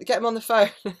him on the phone.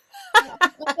 Yeah, I'll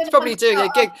He's send him probably doing a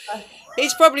out gig. after.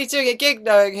 He's probably doing a gig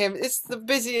knowing him. It's the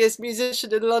busiest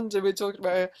musician in London we're talking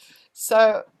about here.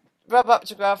 So Rob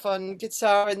Updegraff on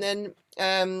guitar, and then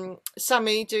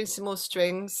Sammy doing some more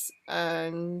strings,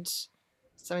 and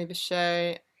Sammy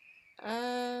Bichet.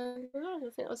 And I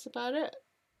think that's about it.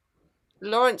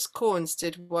 Lawrence Corns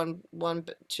did one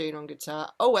tune on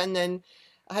guitar. Oh, and then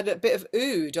I had a bit of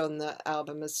oud on that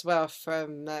album as well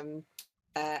from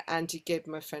Andy Gibb.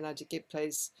 My friend Andy Gibb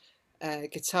plays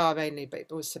guitar mainly, but he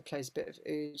also plays a bit of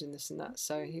oud and this and that.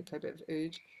 So he played a bit of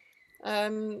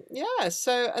oud. Yeah.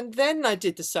 So and then I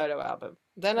did the solo album.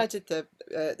 Then I did the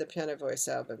piano voice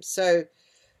album. So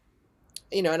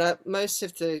and most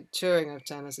of the touring I've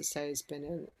done, as I say, has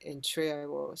been in trio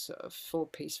or sort of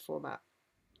 4-piece format.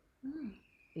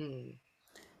 Mm.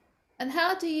 And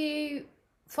how do you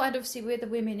find, obviously, we're the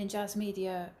Women in Jazz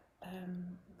Media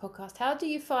podcast, how do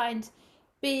you find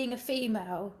being a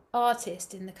female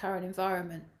artist in the current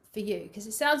environment for you? Because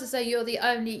it sounds as though you're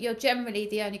generally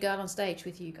the only girl on stage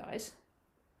with you guys.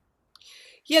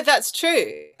 Yeah, that's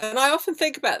true. And I often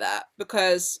think about that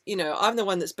because, I'm the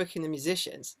one that's booking the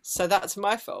musicians. So that's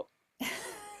my fault.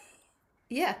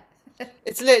 Yeah.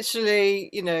 It's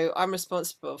literally, I'm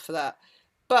responsible for that.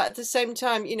 But at the same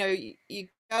time, you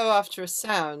go after a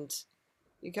sound.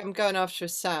 I'm going after a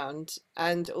sound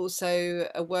and also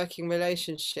a working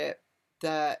relationship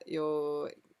that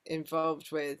you're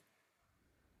involved with.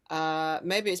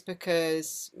 Maybe it's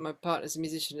because my partner's a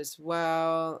musician as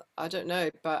well. I don't know,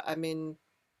 but I mean,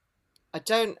 I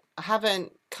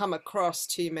haven't come across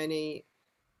too many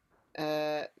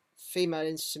female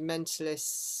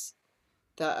instrumentalists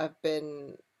that I've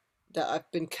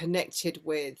been connected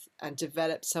with and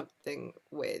developed something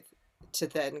with to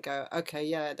then go, okay,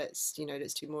 yeah, let's do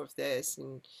more of this.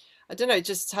 And I don't know, it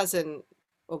just hasn't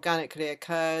organically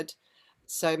occurred.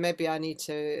 So maybe I need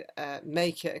to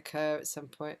make it occur at some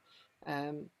point.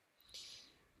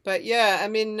 But yeah, I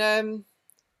mean, the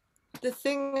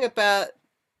thing about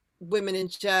women in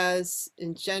jazz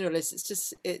in general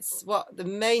is it's what the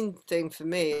main thing for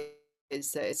me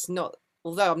is that it's not,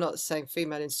 although I'm not saying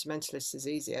female instrumentalists is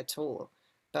easy at all,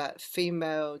 but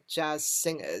female jazz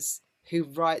singers who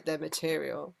write their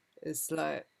material is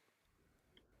like,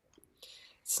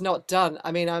 it's not done.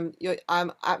 I mean,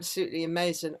 I'm absolutely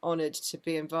amazed and honored to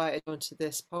be invited onto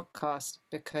this podcast,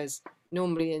 because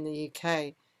normally in the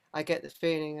UK I get the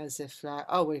feeling as if like,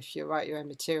 oh, well, if you write your own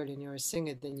material and you're a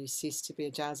singer, then you cease to be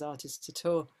a jazz artist at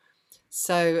all.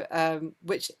 So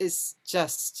which is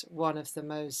just one of the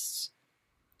most,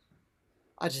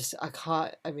 I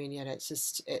can't, I mean, yeah,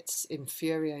 it's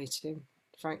infuriating,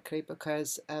 frankly,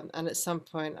 because and at some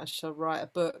point I shall write a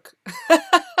book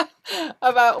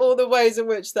about all the ways in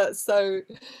which that's so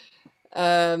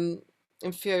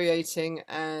infuriating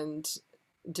and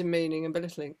demeaning and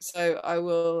belittling. So I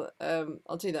will,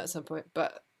 I'll do that at some point.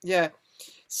 But yeah,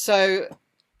 so,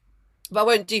 but I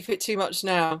won't deep it too much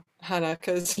now, Hannah,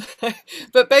 because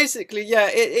but basically, yeah,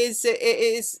 it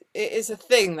is a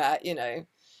thing that, you know,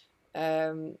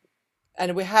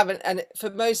 and we haven't, and for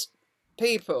most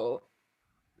people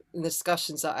in the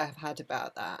discussions that I've had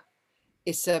about that,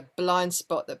 it's a blind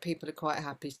spot that people are quite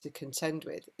happy to contend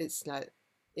with. It's like,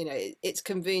 you know, it's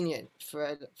convenient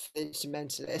for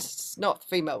instrumentalists, not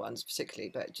female ones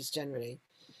particularly, but just generally,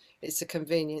 it's a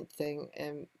convenient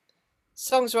thing.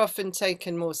 Songs are often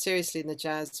taken more seriously in the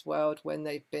jazz world when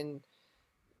they've been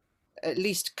at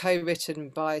least co-written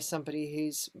by somebody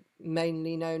who's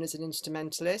mainly known as an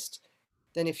instrumentalist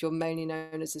than if you're mainly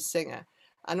known as a singer.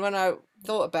 And when I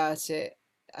thought about it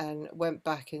and went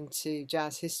back into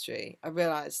jazz history, I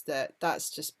realized that that's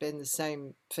just been the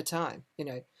same for time. You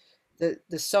know,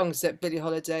 the songs that Billie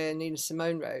Holiday and Nina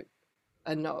Simone wrote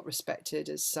are not respected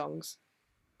as songs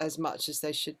as much as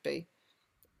they should be,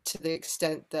 to the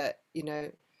extent that, you know,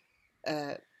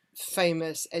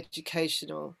 famous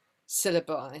educational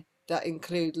syllabi that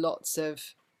include lots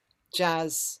of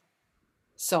jazz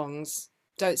songs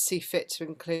don't see fit to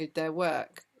include their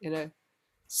work, you know.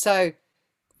 So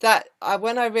that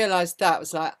when I realized that,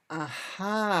 was like,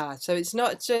 aha, so it's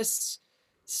not just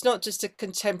a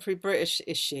contemporary British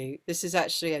issue, this is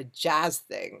actually a jazz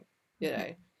thing, you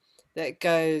know, that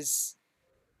goes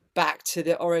back to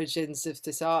the origins of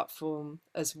this art form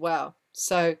as well.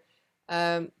 So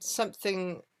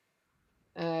something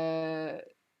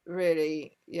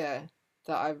really, yeah,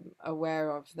 that I'm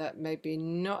aware of that maybe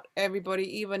not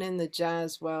everybody, even in the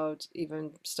jazz world,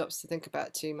 even stops to think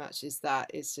about too much, is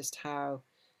just how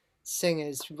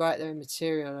singers who write their own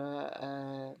material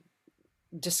are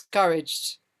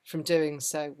discouraged from doing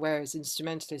so, whereas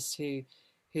instrumentalists who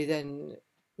then,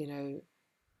 you know,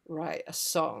 write a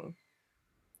song,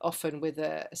 often with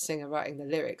a singer writing the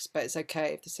lyrics, but it's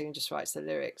okay if the singer just writes the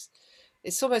lyrics.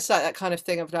 It's almost like that kind of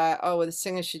thing of like, oh, well, the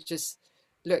singer should just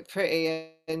look pretty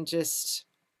and just,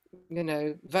 you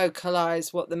know,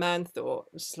 vocalize what the man thought.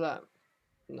 It's like,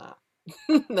 nah,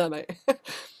 no, mate.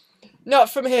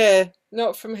 Not from here,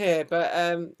 not from here. But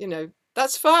you know,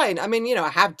 that's fine. I mean, you know, I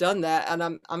have done that,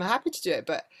 and I'm happy to do it.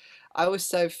 But I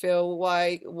also feel,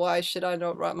 why should I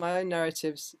not write my own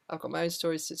narratives? I've got my own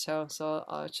stories to tell, so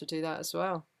I should do that as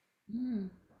well.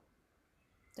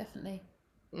 Definitely.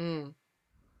 Mm.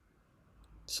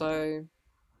 So,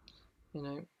 you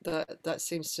know, that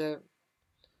seems to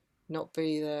not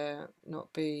be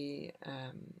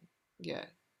yeah,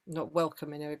 not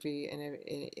welcome in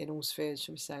in all spheres,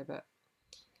 shall we say. But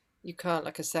you can't,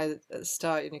 like I said at the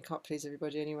start, you know, you can't please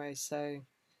everybody anyway. So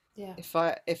Yeah,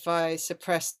 if I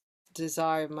suppress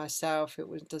desire in myself,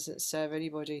 doesn't serve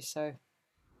anybody. So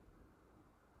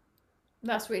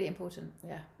that's really important.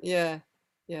 Yeah. yeah,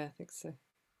 yeah, I think so.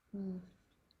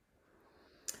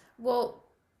 Well,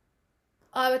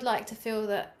 I would like to feel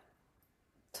that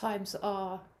times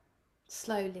are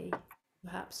slowly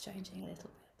perhaps changing a little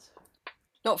bit.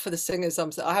 Not for the singers.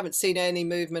 I haven't seen any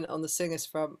movement on the singers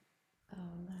front.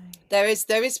 Oh no. There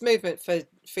is movement for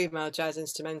female jazz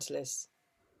instrumentalists,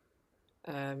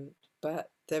 but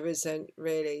there isn't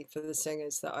really for the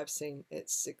singers that I've seen.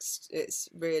 It's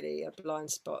really a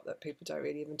blind spot that people don't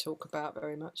really even talk about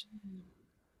very much.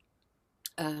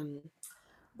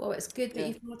 Well, it's good that Yeah.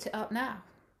 you've brought it up now.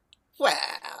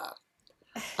 Well,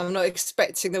 I'm not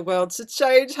expecting the world to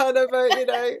change, Hannah, but you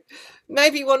know,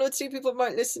 maybe one or two people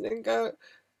might listen and go,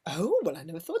 "Oh, well, I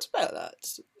never thought about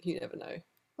that." You never know.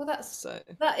 Well, So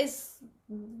that is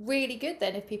really good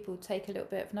then if people take a little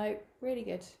bit of note. Really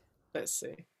good. let's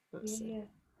see. Let's see. Yeah.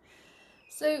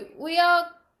 So we are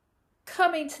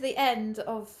coming to the end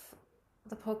of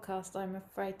the podcast, I'm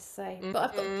afraid to say.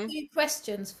 But I've got 2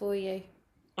 questions for you.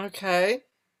 Okay.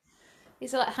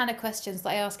 These are like Hannah questions that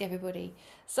I ask everybody.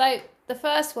 So the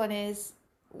first one is,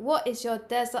 what is your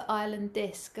desert island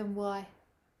disc and why?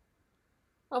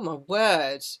 Oh my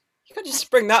word. You can't just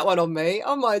spring that one on me.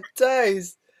 Oh my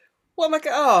days. What am I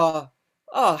going?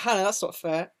 Oh, Hannah, that's not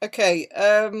fair. Okay.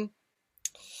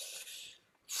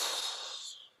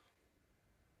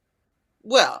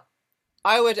 Well,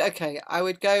 I would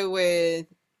go with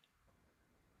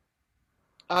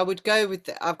I would go with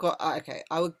I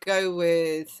would go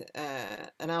with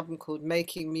an album called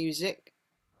Making Music,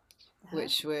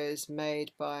 which was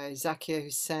made by Zakir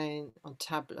Hussain on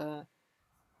tabla,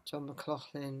 John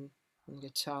McLaughlin on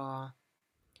guitar,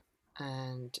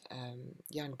 and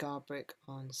Jan Garbrick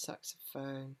on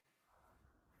saxophone,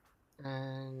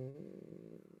 and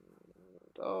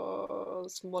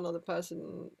one other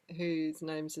person whose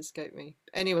names escape me.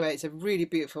 Anyway, it's a really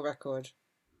beautiful record,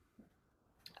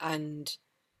 and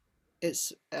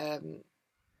it's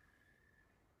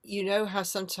you know how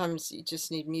sometimes you just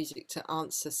need music to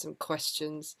answer some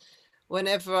questions.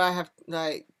 Whenever I have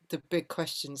like the big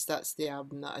questions, that's the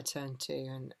album that I turn to,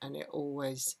 and it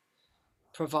always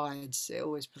provides.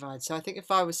 So I think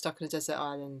if I was stuck on a desert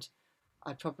island,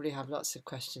 I'd probably have lots of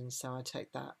questions, so I'd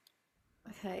take that.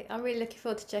 Okay, I'm really looking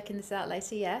forward to checking this out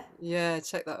later, yeah? Yeah,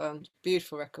 check that one.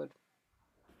 Beautiful record.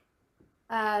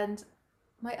 And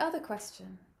my other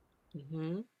question.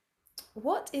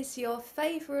 What is your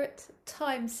favourite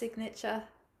time signature?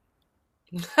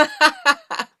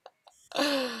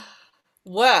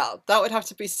 Well, that would have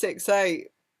to be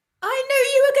 6/8. I knew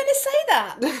you were going to say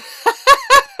that.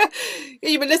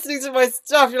 You've been listening to my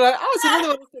stuff. You're like, oh, it's another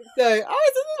one 6/8. Oh,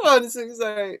 it's another one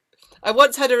 6/8. I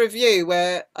once had a review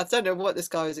where I don't know what this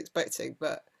guy was expecting,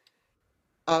 but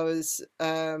I was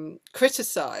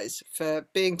criticised for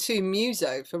being too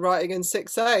muso for writing in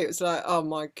 6/8. It was like, oh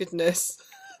my goodness.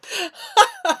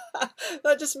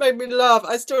 That just made me laugh.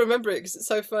 I still remember it because it's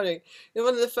so funny. You know,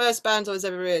 one of the first bands I was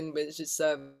ever in, which is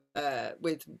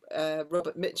with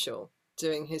Robert Mitchell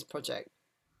doing his project.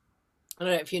 I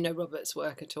don't know if you know Robert's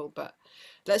work at all, but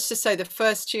let's just say the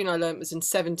first tune I learnt was in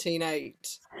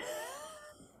 17/8.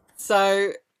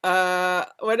 So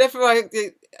whenever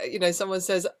someone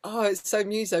says, "Oh, it's so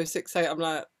muso 6/8," I'm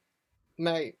like,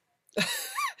 mate,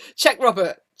 check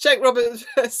Robert's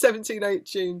 17/8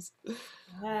 tunes.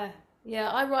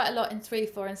 Yeah, I write a lot in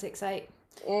 3/4 and 6/8.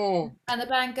 Oh. And the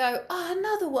band go, "Oh,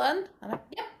 another one." And I'm like,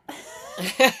 yep.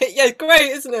 Yeah,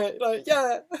 great, isn't it? Like,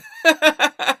 yeah.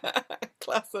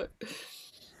 Classic.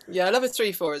 Yeah, I love a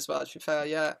 3/4 as well, to be fair,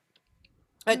 yeah.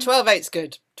 12/8's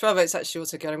good. 12/8's actually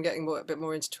also good. I'm getting a bit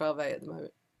more into 12/8 at the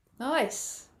moment.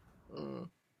 Nice.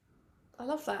 I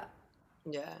love that.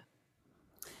 Yeah.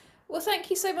 Well, thank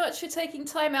you so much for taking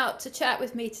time out to chat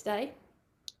with me today.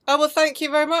 Oh, well, thank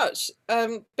you very much.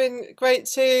 Been great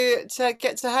to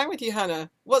get to hang with you,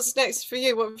 Hannah. What's next for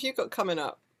you? What have you got coming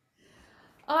up?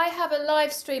 I have a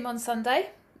live stream on Sunday.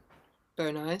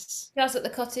 Very nice. Jazz at the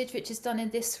Cottage, which is done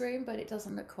in this room, but it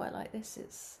doesn't look quite like this.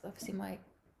 It's obviously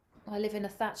I live in a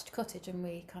thatched cottage, and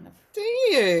we kind of... Do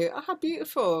you? Oh, how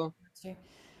beautiful.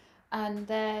 And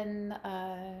then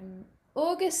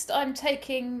August I'm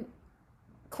taking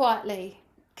quietly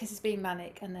because it's been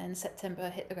manic, and then September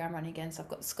hit the ground running again. So I've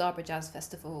got the Scarborough Jazz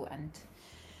Festival and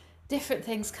different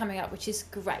things coming up, which is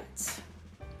great.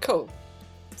 Cool.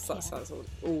 So that sounds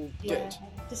all good.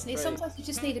 Sometimes you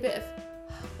just need a bit of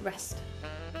rest.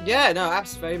 Yeah, no,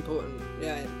 that's very important.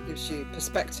 Yeah, it gives you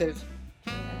perspective.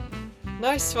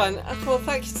 Nice one. Well,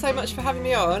 thank you so much for having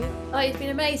me on. Oh, you've been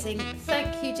amazing.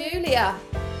 Thank you, Julia.